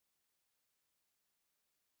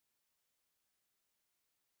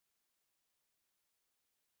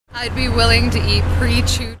I'd be willing to eat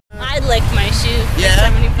pre-chewed. I'd lick my shoe.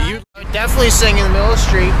 Yeah, you I would definitely sing in the middle of the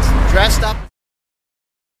street, dressed up.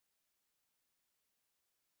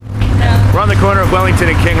 We're on the corner of Wellington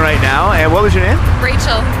and King right now, and what was your name?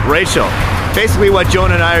 Rachel. Rachel. Basically what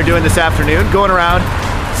Jonah and I are doing this afternoon, going around,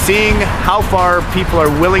 seeing how far people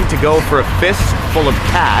are willing to go for a fist full of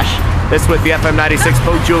cash. This with the FM96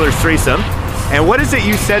 Poag Jewelers threesome. And what is it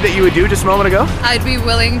you said that you would do just a moment ago? I'd be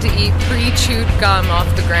willing to eat pre-chewed gum off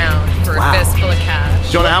the ground for a fistful of cash.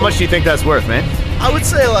 Jonah, how much do you think that's worth, man? I would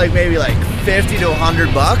say like maybe like 50 to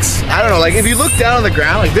 100 bucks. I don't know, like if you look down on the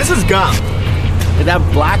ground, like this is gum. Like that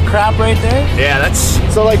black crap right there? Yeah, that's...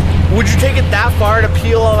 So like, would you take it that far to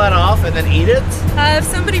peel all that off and then eat it? If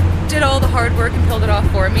somebody did all the hard work and peeled it off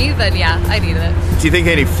for me, then yeah, I'd eat it. Do you think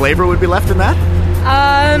any flavor would be left in that?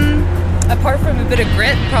 Apart from a bit of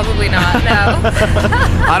grit, probably not, no.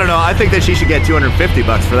 I don't know, I think that she should get 250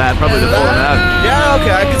 bucks for that, probably the full amount. Yeah,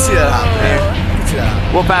 okay, I can see that happening. I can see that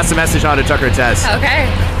happening. We'll pass the message on to Tucker and Tess. Okay,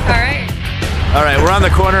 alright. Alright, we're on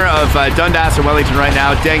the corner of Dundas and Wellington right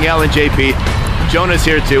now. Danielle and JP. Jonah's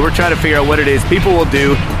here too. We're trying to figure out what it is people will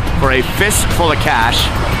do for a fist full of cash.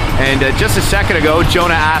 And just a second ago,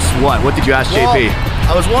 Jonah asked what? What did you ask JP?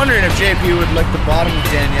 I was wondering if JP would lick the bottom of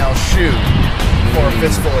Danielle's shoe for a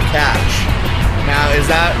fistful of cash. Now, is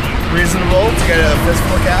that reasonable to get a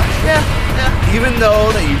fistful of cash? Yeah. Even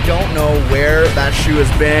though that you don't know where that shoe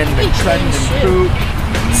has been treading in poop,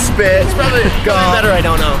 spit, it's probably better I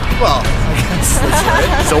don't know. Well, I guess that's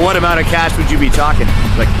right. So what amount of cash would you be talking?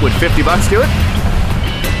 Like, would 50 bucks do it?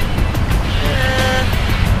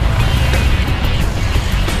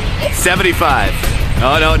 75.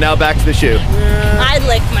 Oh no, now back to the shoe. I'd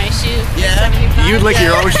lick my shoe. Yeah? You'd lick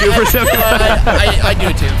your own shoe for 75? I do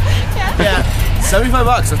too. Yeah. 75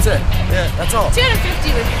 bucks, that's it. Yeah, that's all.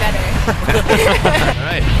 250 would be better.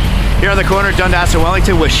 Alright. Here on the corner, Dundas and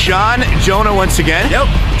Wellington with Sean, Jonah once again. Yep.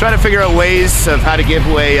 Trying to figure out ways of how to give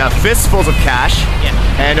away fistfuls of cash. Yeah.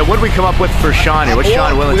 And what did we come up with for Sean here? What's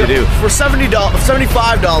Sean willing to do? For $75,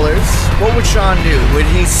 what would Sean do? Would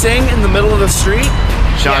he sing in the middle of the street?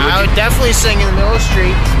 Sean, I would definitely sing in the middle of the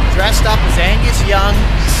street, dressed up as Angus Young,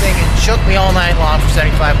 singing Shook Me All Night Long for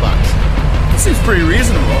 75 bucks. That seems pretty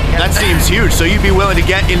reasonable. That seems huge. So you'd be willing to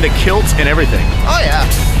get in the kilt and everything. Oh yeah.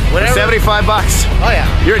 Whatever. 75 bucks. Oh yeah.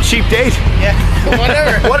 You're a cheap date. Yeah.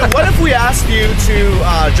 Whatever. what if we asked you to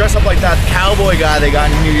dress up like that cowboy guy they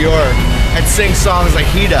got in New York and sing songs like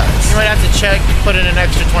he does? You might have to put in an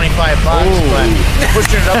extra 25 bucks, but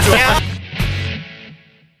pushing it up to